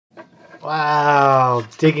Wow,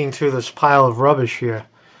 digging through this pile of rubbish here.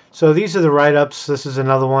 So these are the write-ups. This is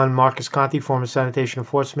another one. Marcus Conte, former sanitation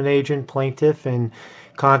enforcement agent, plaintiff, and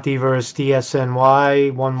Conte versus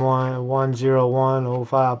DSNY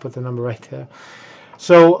 110105. I'll put the number right there.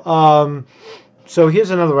 So, so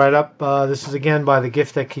here's another write-up. This is again by The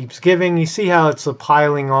Gift That Keeps Giving. You see how it's a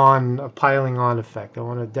piling on effect. I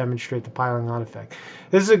want to demonstrate the piling on effect.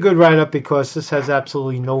 This is a good write-up because this has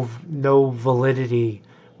absolutely no validity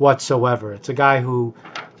whatsoever. It's a guy who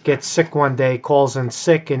gets sick one day, calls in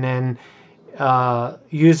sick, and then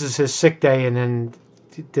uses his sick day, and then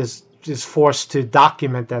is forced to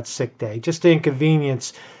document that sick day just to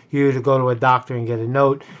inconvenience you to go to a doctor and get a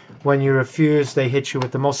note. When you refuse, they hit you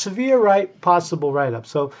with the most severe possible write-up.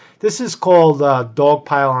 So this is called Dog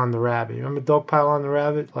Pile on the Rabbit. You remember Dog Pile on the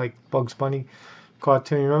Rabbit, like Bugs Bunny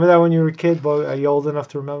cartoon? You remember that when you were a kid? Are you old enough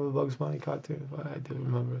to remember Bugs Bunny cartoon? Well, I do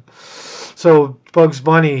remember it. So Bugs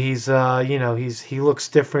Bunny, he's he looks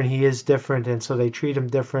different. He is different, and so they treat him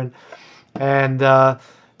different. And the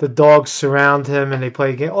dogs surround him and they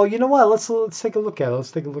play a game. Oh, you know what? Let's take a look at it.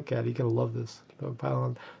 Let's take a look at it. You're gonna love this. Dog Pile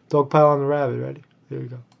on the Rabbit. Ready? Here we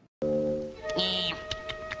go.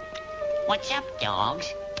 What's up,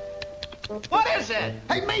 dogs? What is it?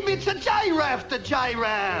 Hey, maybe it's a giraffe, the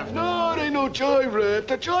giraffe. No, it ain't no giraffe.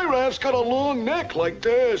 The giraffe's got a long neck like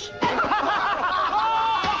this. Hey,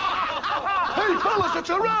 fellas, it's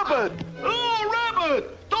a rabbit. Oh,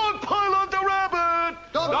 rabbit! Don't pile on the rabbit!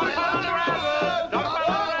 Don't pile on the rabbit! Don't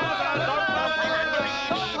pile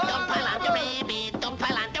on the rabbit! Don't pile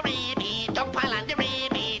on the rabbit! Don't pile on the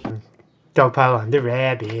rabbit! Dog pile on the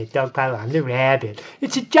rabbit. Dog pile on the rabbit.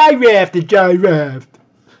 It's a giraffe, the giraffe.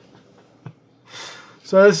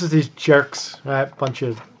 So this is these jerks, right? Bunch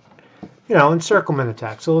of, encirclement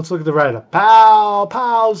attacks. So let's look at the write-up. Pow,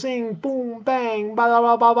 pow, zing, boom, bang, ba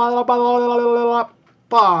ba ba ba ba ba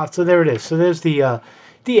ba. So there it is. So there's the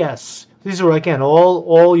DS. These are, again,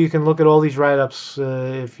 all you can look at all these write-ups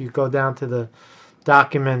if you go down to the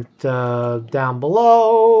document down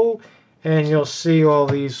below. And you'll see all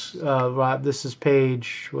these, this is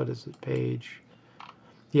page, what is it, page?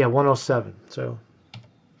 Yeah, 107. So,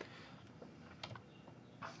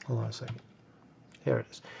 hold on a second. Here it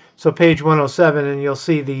is. So page 107, and you'll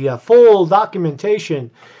see the full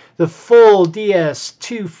documentation, the full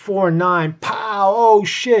DS249. Pow! Oh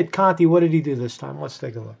shit, Conte, what did he do this time? Let's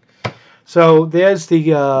take a look. So there's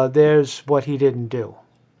there's what he didn't do,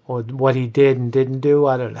 or what he did and didn't do.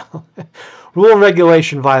 I don't know. Rule and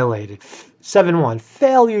regulation violated. 7.1,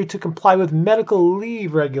 failure to comply with medical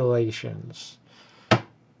leave regulations.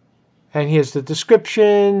 And here's the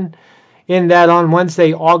description. In that on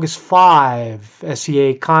Wednesday, August 5,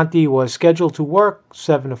 SEA Conte was scheduled to work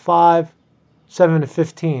 7 to 5, 7 to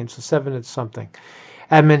 15, so 7 to something.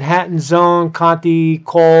 At Manhattan Zone, Conte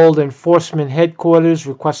called enforcement headquarters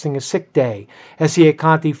requesting a sick day. SEA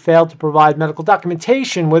Conte failed to provide medical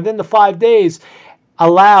documentation within the 5 days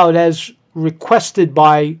allowed as requested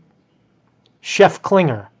by Chef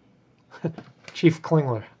Klinger. Chief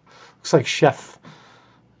Klingler. Looks like Chef.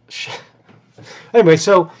 Anyway,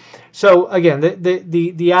 so again,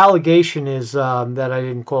 the allegation is that I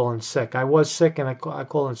didn't call in sick. I was sick and I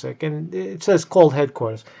called in sick. And it says called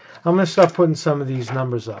headquarters. I'm going to start putting some of these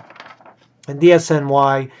numbers up. And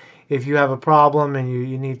DSNY, if you have a problem and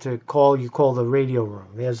you need to call, you call the radio room.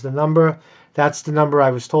 There's the number. That's the number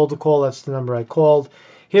I was told to call. That's the number I called.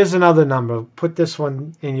 Here's another number. Put this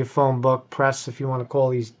one in your phone book. Press if you want to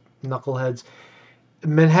call these knuckleheads.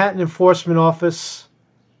 Manhattan Enforcement Office.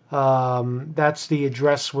 That's the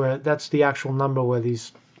address that's the actual number where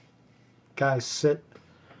these guys sit.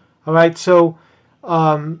 All right. So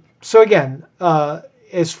again,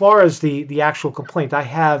 as far as the actual complaint, I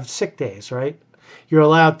have sick days, right? You're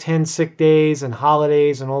allowed 10 sick days and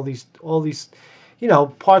holidays and all these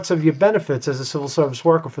parts of your benefits as a civil service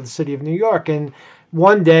worker for the city of New York. And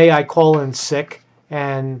one day I call in sick,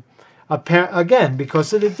 and again,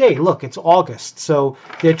 because of the date. Look, it's August, so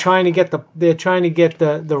they're trying to get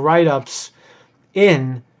the write-ups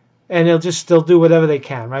in, and they'll do whatever they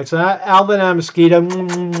can, right? So Alvin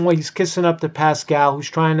Amezquita, he's kissing up to Pascal, who's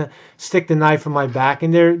trying to stick the knife in my back,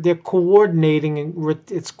 and they're coordinating, and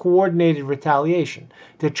it's coordinated retaliation.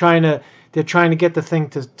 They're trying to get the thing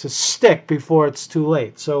to stick before it's too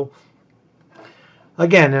late. So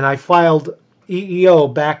again, and I filed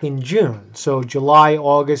EEO back in June. So July,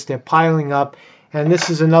 August, they're piling up, and this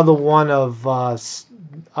is another one of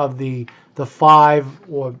the 5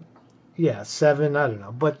 or 7, I don't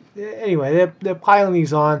know. But anyway, they're piling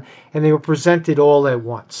these on, and they were presented all at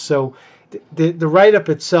once. So the write-up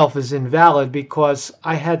itself is invalid because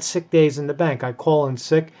I had sick days in the bank. I call in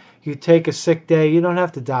sick. You take a sick day, you don't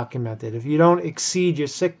have to document it. If you don't exceed your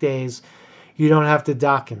sick days, you don't have to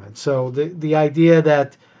document. So the idea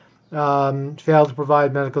that failed to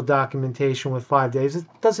provide medical documentation with 5 days, it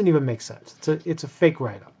doesn't even make sense. It's a fake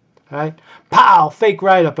write-up. All right? Pow! Fake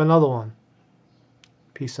write-up, another one.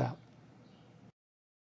 Peace out.